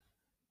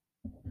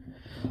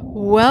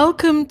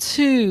Welcome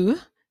to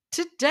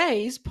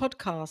today's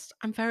podcast.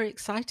 I'm very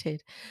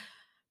excited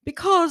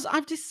because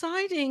I'm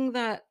deciding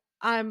that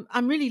I'm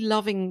really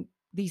loving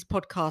these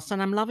podcasts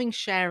and I'm loving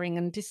sharing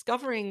and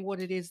discovering what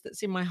it is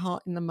that's in my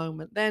heart in the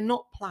moment. They're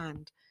not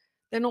planned.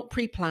 They're not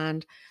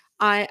pre-planned.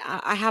 I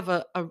have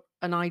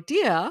an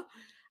idea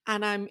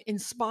and I'm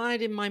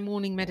inspired in my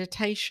morning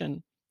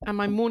meditation and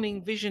my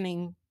morning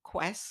visioning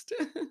quest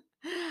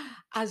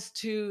as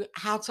to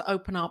how to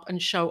open up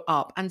and show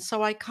up. And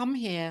so I come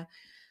here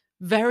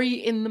very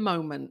in the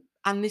moment.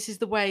 And this is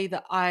the way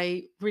that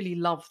I really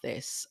love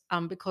this,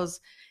 because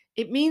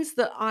it means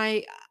that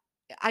I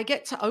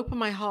get to open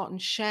my heart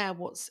and share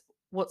what's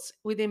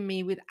within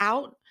me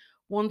without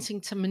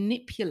wanting to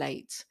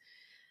manipulate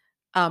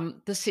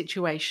the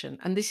situation.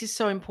 And this is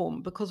so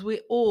important because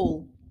we're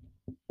all,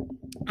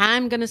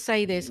 I'm going to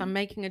say this, I'm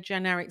making a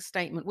generic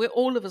statement. We're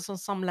all of us on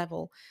some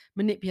level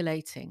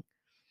manipulating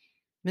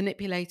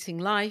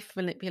life,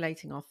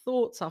 manipulating our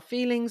thoughts, our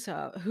feelings,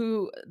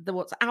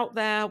 what's out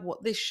there,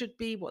 what this should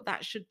be, what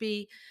that should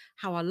be,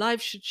 how our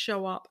lives should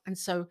show up. And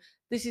so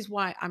this is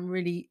why I'm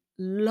really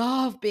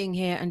love being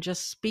here and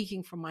just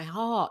speaking from my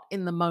heart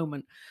in the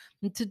moment.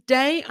 And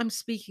today I'm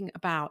speaking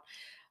about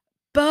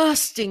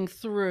bursting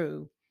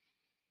through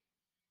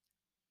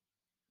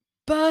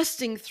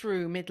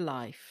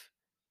midlife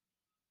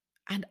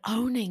and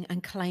owning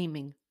and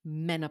claiming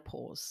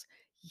menopause.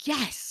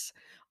 Yes,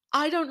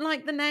 I don't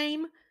like the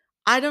name.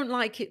 I don't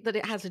like it that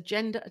it has a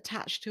gender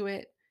attached to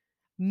it.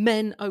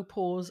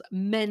 Menopause,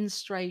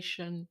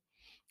 menstruation.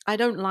 I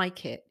don't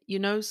like it,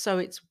 so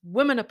it's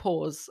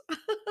womenopause.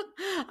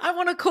 I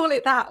want to call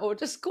it that or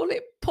just call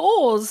it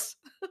pause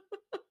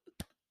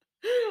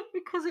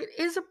because it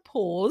is a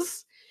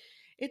pause.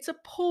 It's a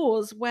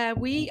pause where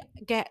we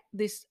get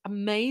this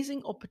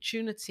amazing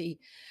opportunity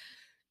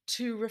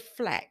to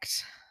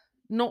reflect,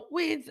 not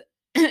with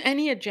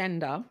any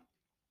agenda.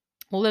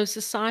 Although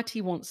society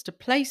wants to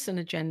place an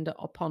agenda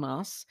upon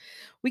us,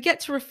 we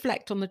get to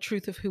reflect on the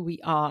truth of who we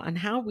are and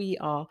how we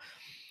are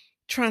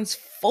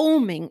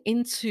transforming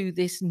into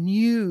this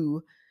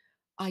new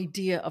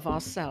idea of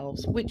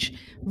ourselves, which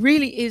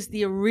really is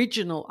the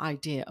original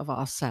idea of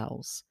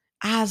ourselves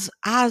as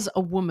a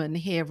woman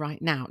here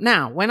right now.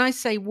 Now, when I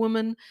say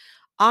woman,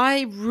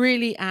 I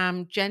really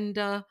am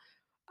gender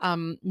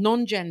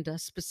non-gender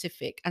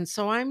specific, and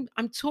so I'm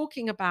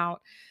talking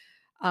about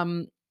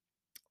um,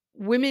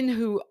 women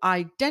who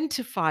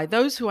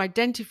those who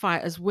identify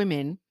as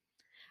women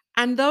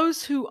and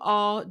those who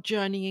are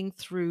journeying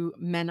through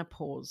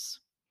menopause.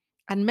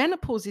 And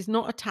menopause is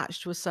not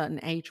attached to a certain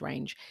age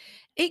range.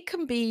 It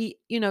can be,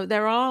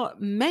 there are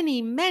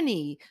many,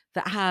 many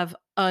that have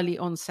early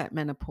onset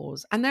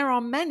menopause, and there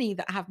are many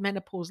that have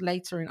menopause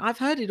later. And I've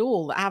heard it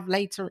all that have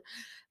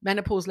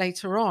menopause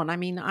later on. I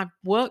mean, I've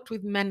worked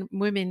with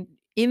women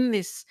in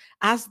this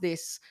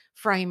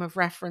frame of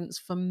reference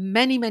for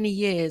many, many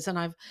years, and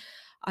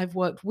I've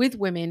worked with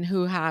women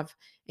who have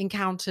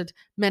encountered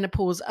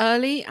menopause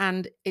early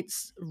and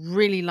it's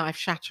really life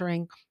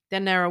shattering.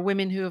 Then there are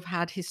women who have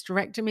had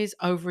hysterectomies,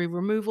 ovary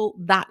removal.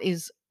 That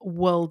is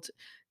world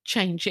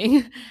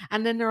changing.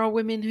 And then there are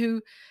women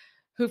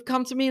who've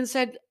come to me and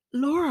said,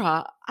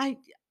 Laura,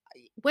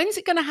 when's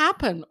it going to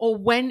happen? Or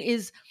when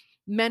is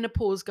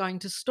menopause going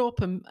to stop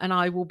and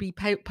I will be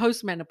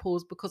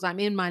post-menopause because I'm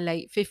in my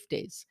late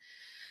 50s.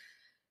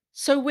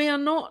 So we are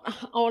not,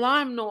 or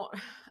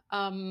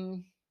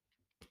um,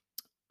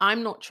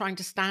 I'm not trying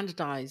to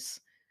standardize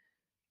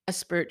a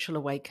spiritual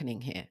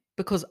awakening here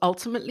because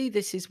ultimately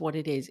this is what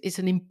it is. It's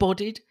an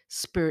embodied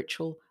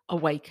spiritual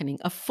awakening,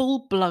 a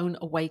full-blown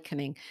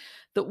awakening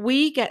that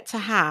we get to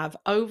have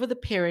over the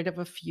period of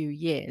a few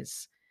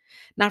years.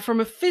 Now,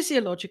 from a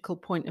physiological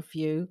point of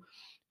view,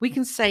 we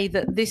can say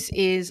that this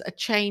is a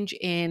change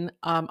in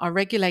our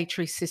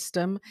regulatory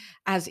system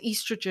as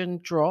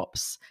estrogen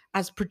drops,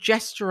 as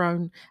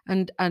progesterone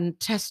and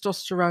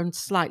testosterone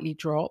slightly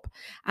drop.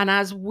 And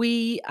as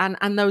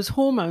and those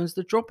hormones,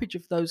 the droppage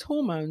of those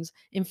hormones,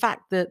 in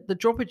fact, the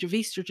droppage of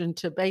estrogen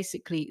to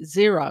basically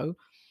zero,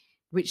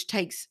 which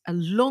takes a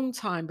long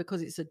time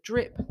because it's a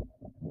drip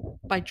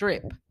by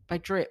drip by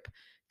drip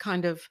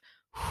kind of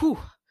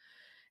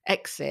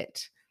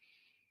exit.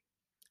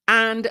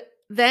 And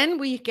then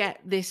we get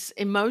this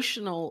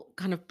emotional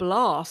kind of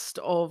blast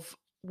of,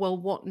 well,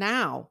 what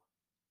now?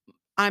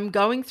 I'm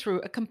going through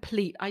a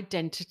complete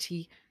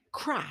identity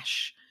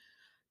crash,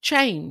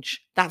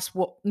 change. That's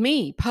what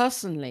me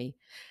personally.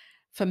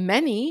 For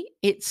many,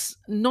 it's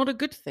not a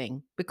good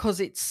thing because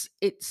it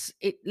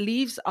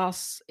leaves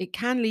us, it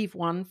can leave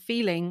one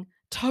feeling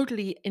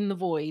totally in the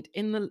void,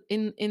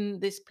 in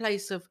this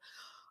place of,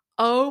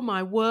 oh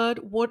my word,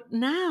 what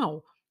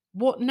now?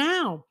 What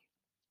now?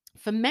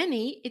 For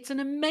many, it's an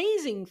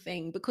amazing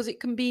thing because it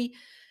can be,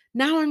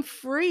 now I'm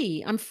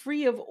free. I'm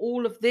free of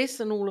all of this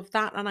and all of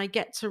that. And I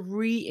get to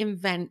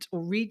reinvent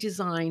or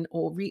redesign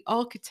or re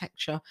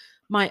architecture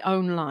my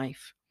own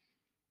life.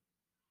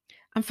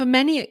 And for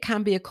many, it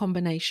can be a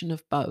combination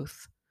of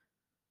both.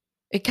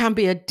 It can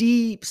be a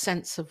deep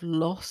sense of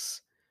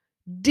loss,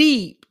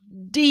 deep,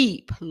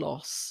 deep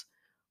loss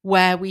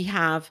where we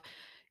have,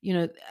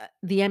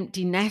 the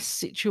empty nest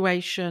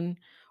situation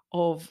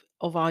of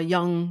our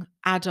young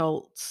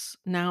adults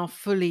now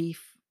fully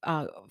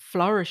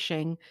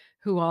flourishing,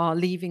 who are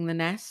leaving the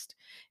nest.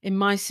 In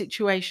my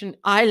situation,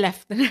 I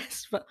left the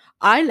nest, but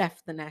I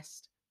left the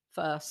nest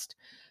first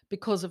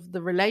because of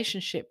the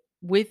relationship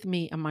with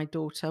me and my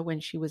daughter when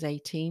she was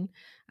 18,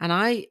 and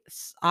I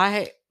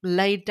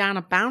laid down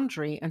a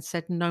boundary and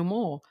said no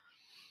more.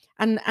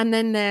 And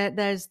then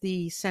there's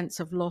the sense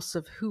of loss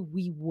of who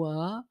we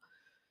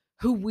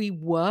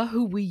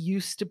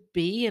used to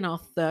be in our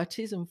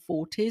 30s and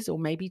 40s, or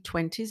maybe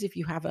 20s if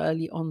you have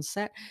early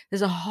onset.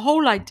 There's a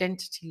whole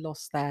identity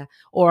loss there,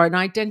 or an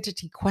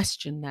identity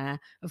question there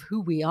of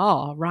who we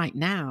are right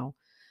now,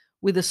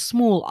 with a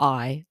small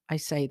I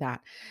say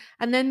that.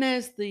 And then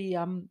there's the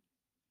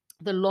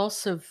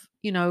loss of,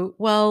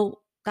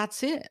 well,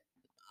 that's it.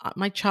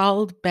 My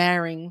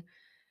childbearing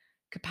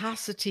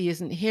capacity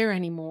isn't here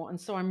anymore. And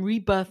so I'm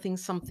rebirthing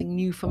something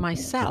new for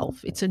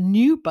myself. It's a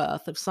new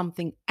birth of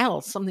something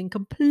else, something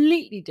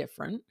completely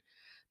different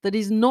that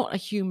is not a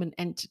human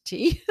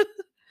entity.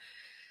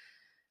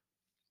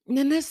 And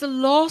then there's the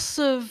loss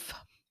of,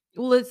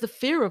 well, there's the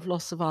fear of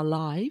loss of our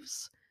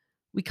lives.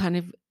 We kind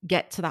of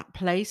get to that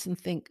place and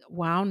think,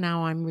 wow,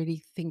 now I'm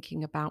really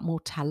thinking about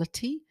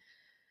mortality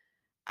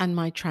and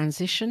my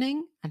transitioning,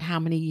 and how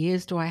many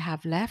years do I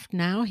have left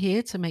now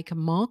here to make a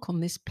mark on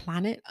this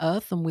planet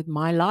Earth, and with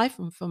my life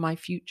and for my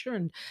future,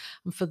 and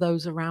for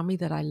those around me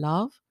that I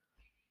love.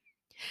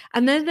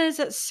 And then there's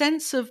that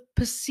sense of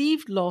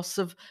perceived loss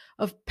of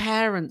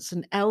parents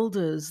and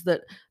elders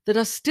that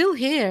are still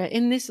here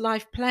in this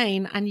life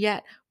plane, and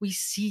yet we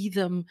see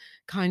them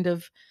kind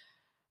of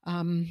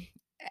um,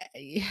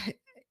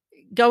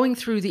 going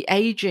through the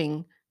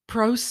aging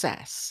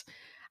process.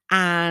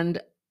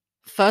 And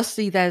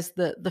firstly, there's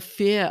the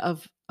fear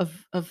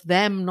of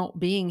them not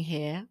being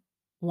here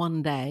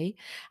one day.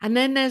 And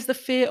then there's the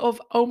fear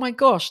of, oh my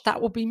gosh,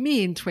 that will be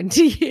me in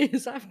 20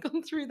 years. I've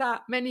gone through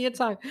that many a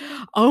time.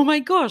 Oh my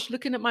gosh,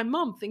 looking at my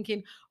mum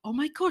thinking, oh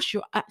my gosh,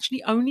 you're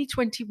actually only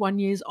 21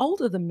 years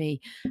older than me.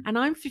 And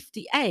I'm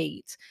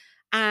 58.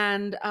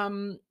 And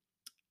I'm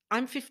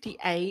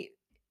 58.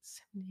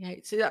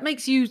 78. So that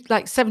makes you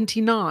like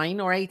 79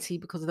 or 80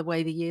 because of the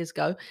way the years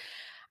go.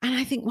 And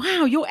I think,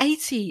 wow, you're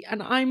 80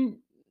 and I'm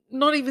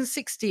not even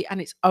 60,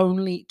 and it's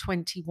only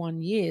 21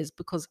 years,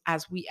 because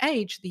as we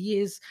age, the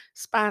years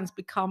spans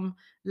become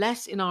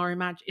less in our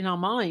in our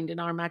mind, in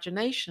our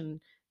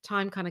imagination.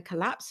 Time kind of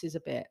collapses a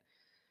bit.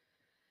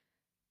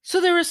 So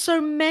there are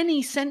so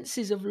many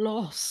senses of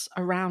loss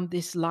around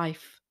this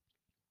life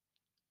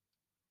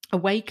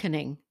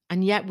awakening.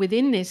 And yet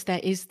within this, there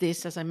is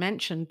this, as I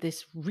mentioned,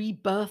 this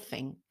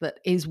rebirthing that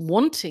is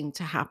wanting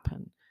to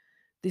happen,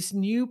 this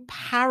new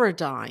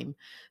paradigm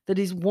that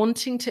is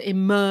wanting to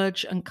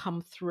emerge and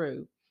come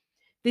through,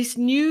 this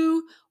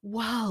new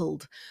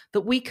world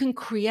that we can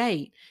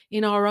create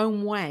in our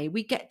own way.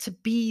 We get to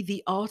be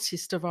the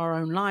artist of our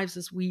own lives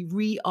as we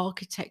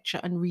re-architecture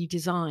and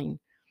redesign.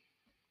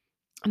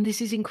 And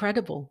this is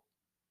incredible.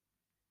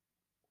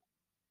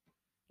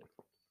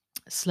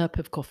 Slurp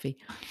of coffee.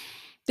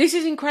 This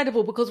is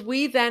incredible because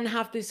we then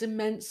have this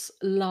immense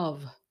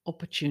love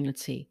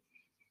opportunity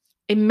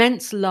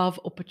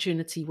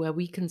where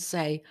we can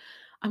say,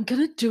 I'm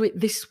going to do it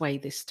this way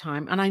this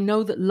time. And I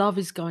know that love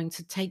is going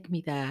to take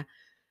me there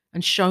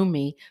and show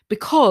me,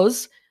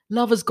 because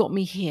love has got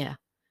me here.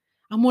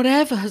 And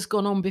whatever has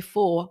gone on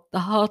before, the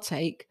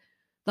heartache,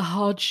 the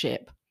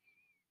hardship,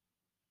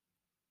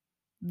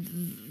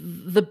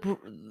 the,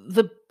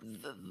 the,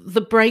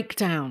 the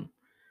breakdown,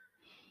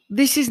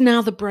 this is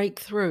now the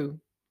breakthrough,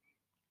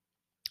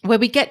 where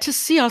we get to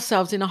see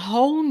ourselves in a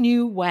whole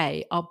new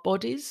way, our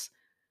bodies,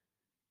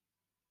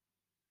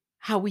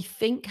 how we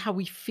think, how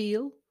we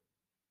feel,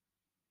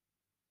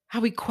 how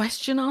we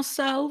question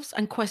ourselves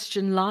and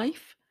question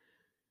life,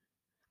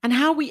 and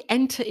how we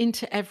enter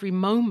into every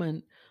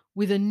moment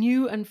with a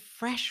new and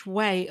fresh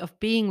way of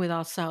being with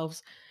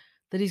ourselves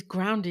that is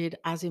grounded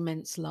as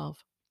immense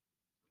love.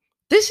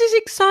 This is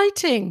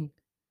exciting.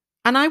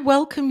 And I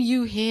welcome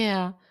you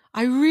here.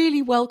 I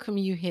really welcome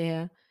you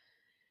here,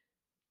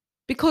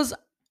 because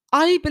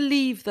I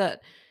believe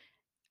that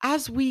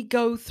as we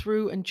go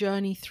through and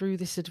journey through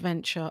this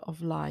adventure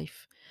of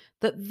life,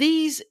 that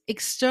these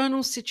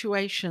external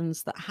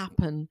situations that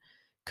happen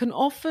can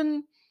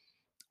often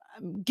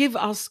give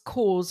us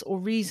cause or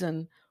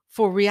reason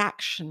for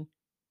reaction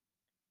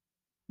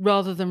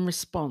rather than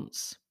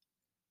response.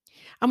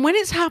 And when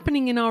it's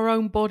happening in our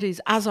own bodies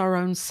as our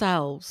own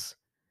selves,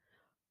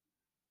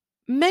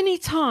 many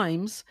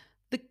times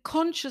the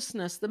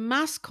consciousness, the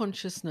mass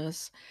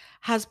consciousness,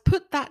 has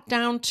put that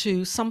down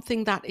to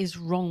something that is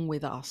wrong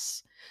with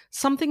us,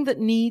 something that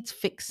needs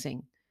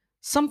fixing,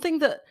 something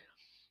that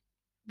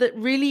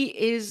really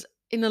is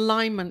in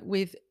alignment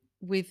with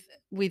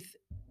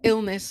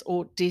illness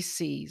or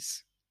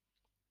disease.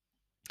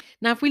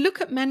 Now, if we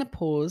look at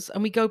menopause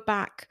and we go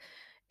back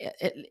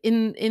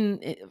in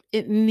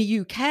the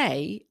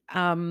UK,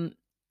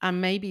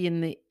 and maybe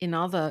in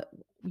other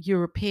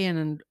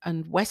European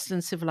and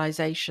Western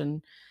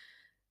civilization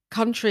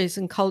countries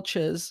and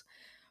cultures,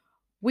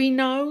 I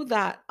know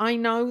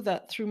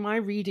that through my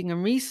reading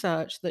and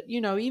research that,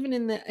 even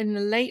in the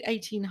late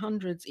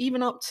 1800s,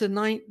 even up to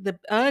the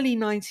early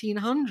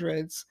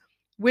 1900s,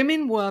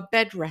 women were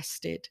bed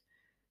rested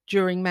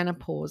during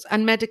menopause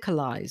and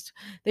medicalized.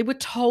 They were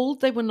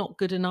told they were not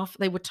good enough.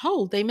 They were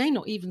told they may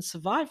not even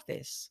survive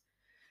this,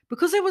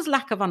 because there was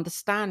lack of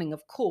understanding.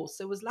 Of course,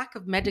 there was lack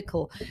of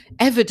medical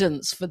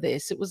evidence for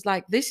this. It was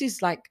like, this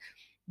is like,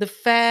 the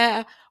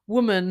fair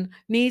woman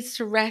needs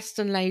to rest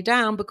and lay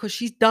down because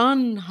she's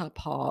done her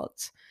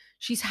part.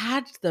 She's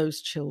had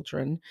those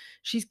children.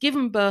 She's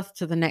given birth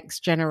to the next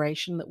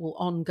generation that will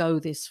on-go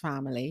this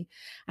family.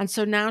 And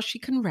so now she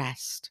can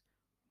rest.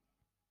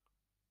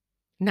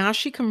 Now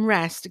she can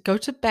rest, go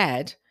to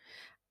bed.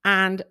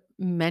 And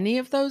many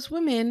of those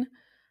women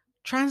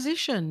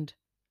transitioned,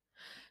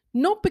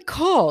 not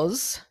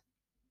because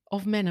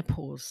of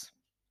menopause.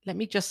 Let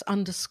me just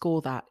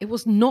underscore that. It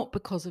was not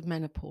because of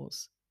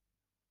menopause.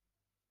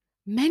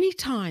 Many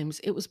times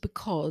it was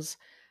because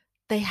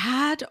they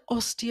had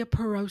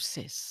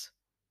osteoporosis.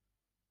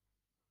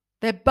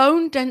 Their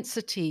bone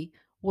density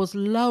was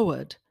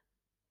lowered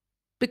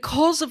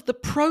because of the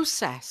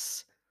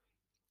process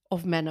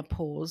of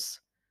menopause.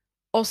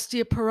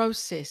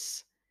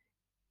 Osteoporosis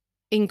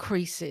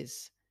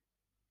increases.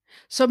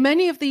 So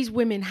many of these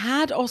women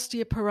had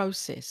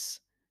osteoporosis.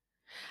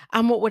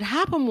 And what would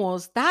happen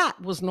was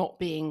that was not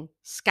being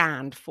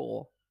scanned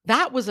for.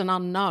 That was an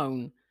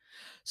unknown.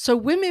 So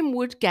women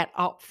would get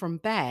up from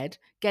bed,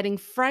 getting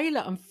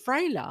frailer and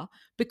frailer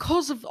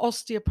because of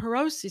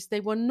osteoporosis.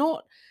 They were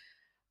not,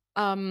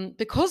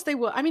 because they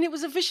were, I mean, it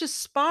was a vicious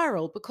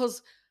spiral,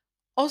 because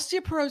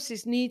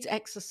osteoporosis needs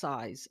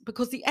exercise,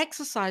 because the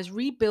exercise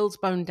rebuilds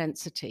bone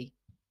density.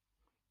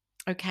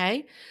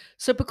 Okay.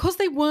 So because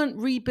they weren't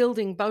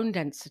rebuilding bone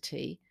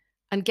density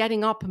and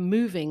getting up and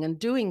moving and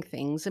doing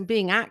things and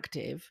being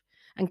active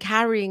and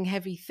carrying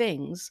heavy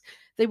things,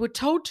 they were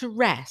told to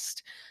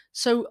rest.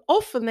 So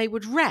often they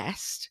would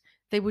rest,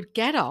 they would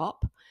get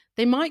up,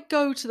 they might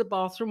go to the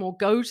bathroom or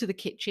go to the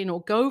kitchen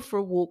or go for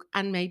a walk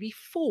and maybe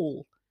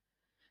fall.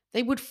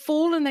 They would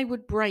fall and they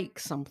would break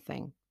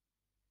something.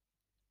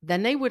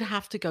 Then they would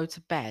have to go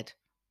to bed.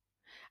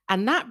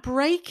 And that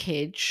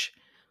breakage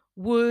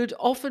would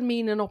often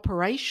mean an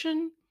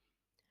operation.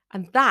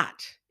 And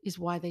that is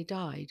why they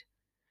died,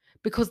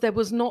 because there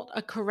was not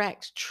a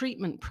correct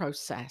treatment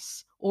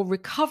process or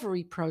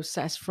recovery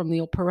process from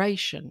the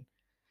operation.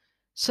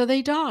 So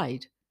they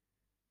died.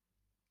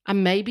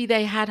 And maybe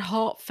they had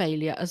heart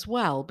failure as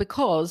well,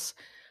 because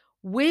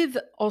with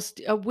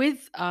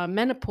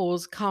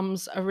menopause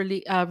comes a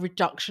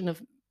reduction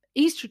of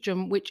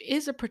estrogen, which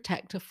is a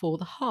protector for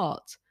the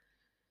heart.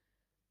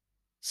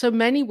 So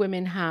many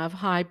women have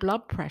high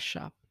blood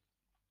pressure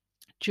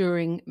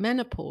during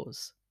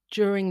menopause,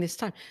 during this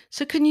time.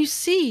 So can you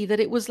see that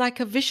it was like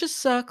a vicious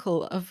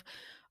circle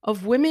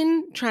of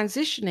women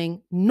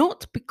transitioning,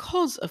 not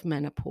because of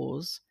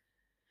menopause,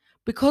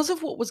 because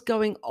of what was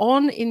going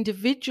on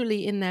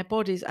individually in their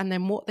bodies, and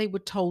then what they were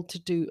told to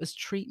do as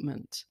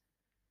treatment.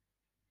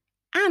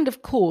 And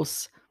of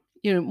course,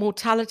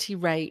 mortality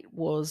rate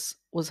was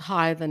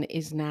higher than it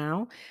is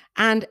now,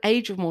 and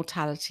age of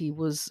mortality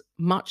was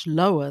much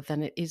lower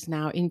than it is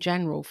now in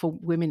general for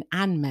women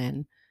and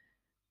men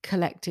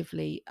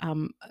collectively,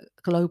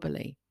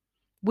 globally.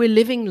 We're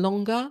living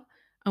longer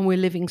and we're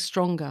living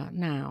stronger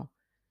now.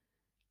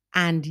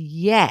 And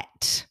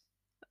yet,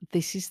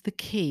 this is the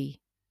key.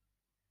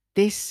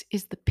 This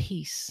is the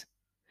piece.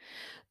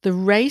 The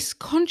race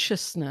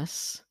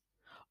consciousness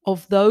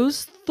of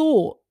those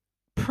thought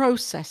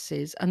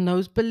processes and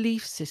those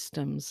belief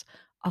systems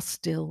are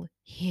still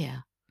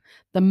here.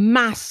 The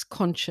mass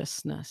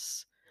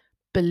consciousness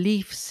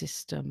belief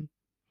system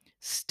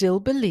still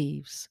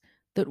believes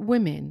that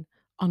women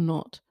are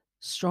not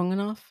strong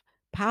enough,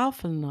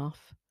 powerful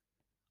enough,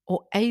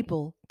 or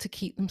able to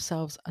keep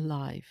themselves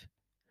alive.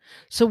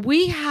 So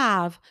we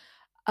have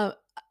a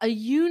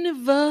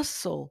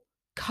universal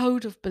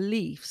code of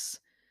beliefs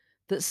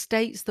that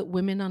states that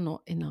women are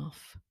not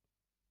enough.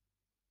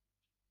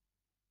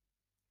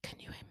 Can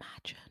you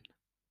imagine?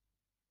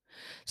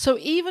 So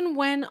even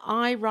when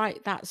I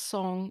write that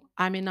song,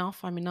 I'm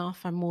enough, I'm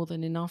enough, I'm more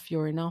than enough,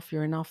 you're enough,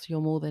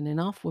 you're more than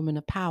enough, women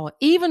of power,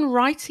 even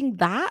writing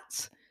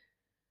that,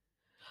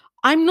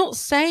 I'm not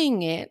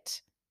saying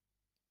it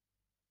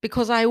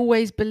because I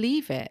always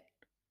believe it.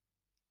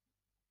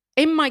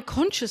 In my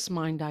conscious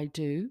mind, I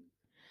do.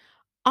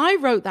 I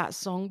wrote that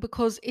song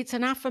because it's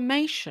an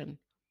affirmation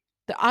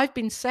that I've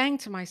been saying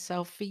to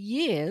myself for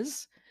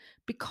years,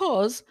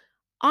 because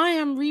I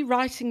am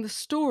rewriting the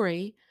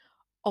story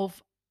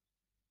of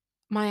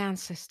my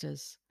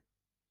ancestors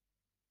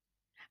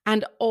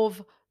and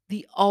of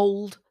the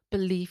old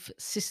belief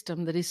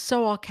system that is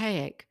so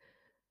archaic,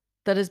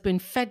 that has been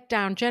fed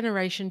down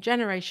generation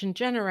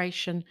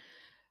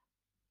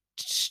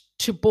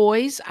to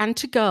boys and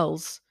to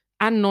girls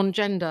and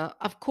non-gender,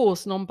 of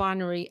course,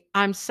 non-binary.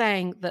 I'm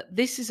saying that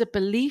this is a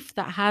belief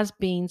that has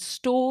been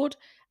stored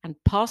and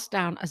passed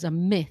down as a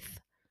myth.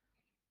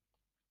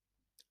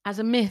 As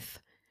a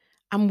myth.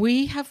 And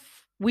we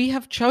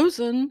have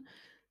chosen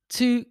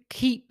to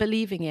keep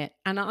believing it.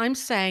 And I'm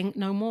saying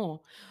no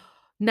more.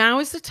 Now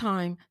is the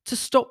time to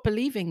stop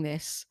believing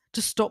this,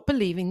 to stop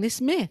believing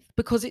this myth,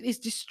 because it is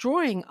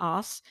destroying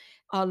us,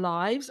 our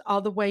lives,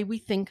 are the way we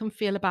think and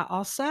feel about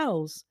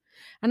ourselves.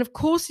 And of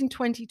course, in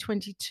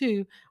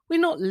 2022, we're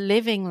not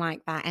living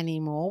like that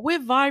anymore.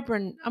 We're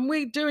vibrant and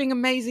we're doing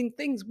amazing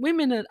things.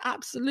 Women are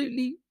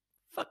absolutely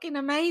fucking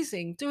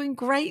amazing, doing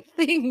great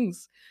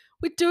things.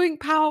 We're doing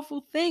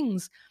powerful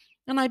things.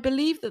 And I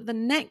believe that the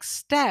next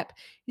step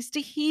is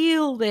to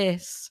heal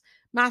this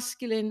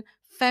masculine,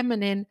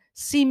 feminine,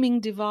 seeming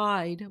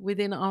divide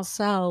within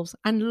ourselves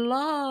and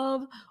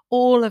love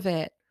all of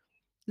it.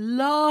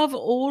 Love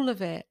all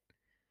of it.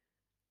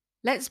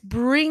 Let's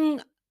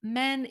bring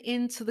men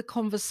into the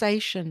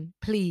conversation,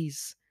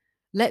 please.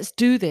 Let's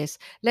do this.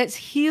 Let's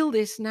heal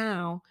this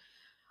now.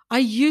 I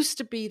used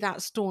to be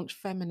that staunch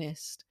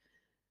feminist.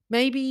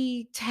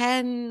 Maybe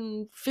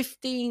 10,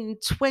 15,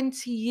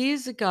 20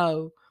 years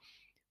ago,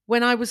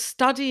 when I was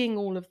studying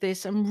all of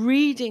this and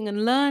reading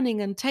and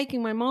learning and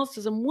taking my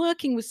masters and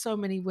working with so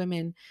many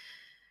women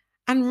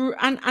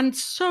and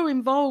so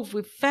involved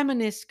with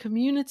feminist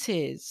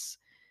communities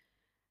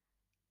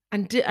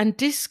and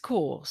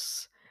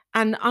discourse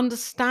and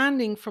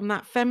understanding from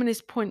that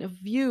feminist point of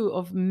view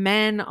of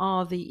men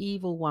are the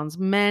evil ones,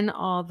 men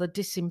are the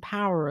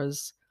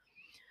disempowerers.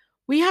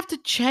 We have to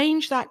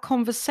change that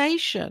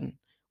conversation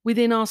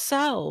within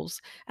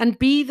ourselves and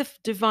be the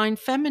divine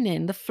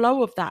feminine, the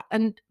flow of that,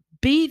 and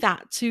be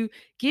that to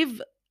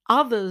give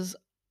others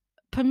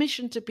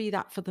permission to be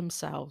that for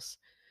themselves.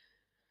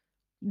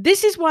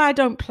 This is why I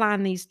don't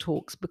plan these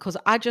talks, because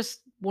I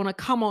just want to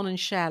come on and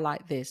share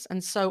like this.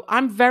 And so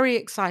I'm very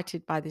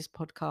excited by this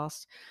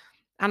podcast.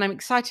 And I'm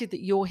excited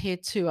that you're here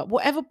too. At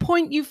whatever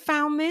point you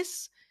found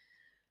this,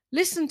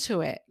 listen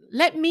to it.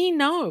 Let me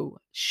know.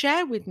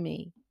 Share with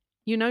me.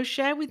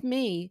 Share with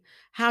me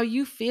how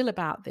you feel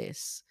about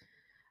this.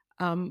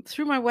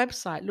 Through my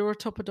website,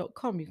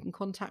 lauratopper.com. You can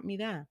contact me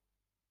there.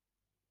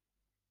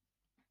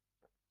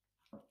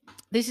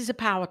 This is a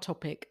power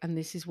topic, and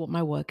this is what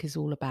my work is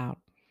all about.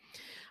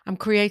 I'm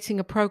creating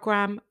a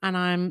program, and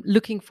I'm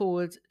looking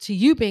forward to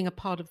you being a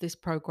part of this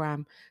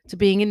program, to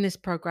being in this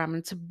program,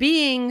 and to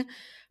being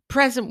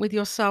present with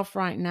yourself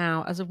right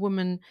now as a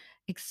woman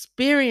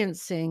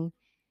experiencing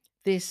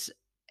this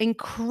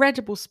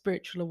incredible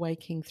spiritual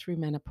awakening through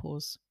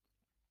menopause.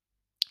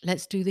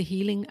 Let's do the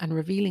healing and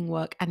revealing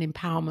work and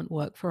empowerment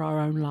work for our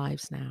own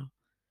lives now.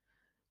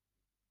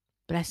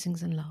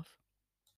 Blessings and love.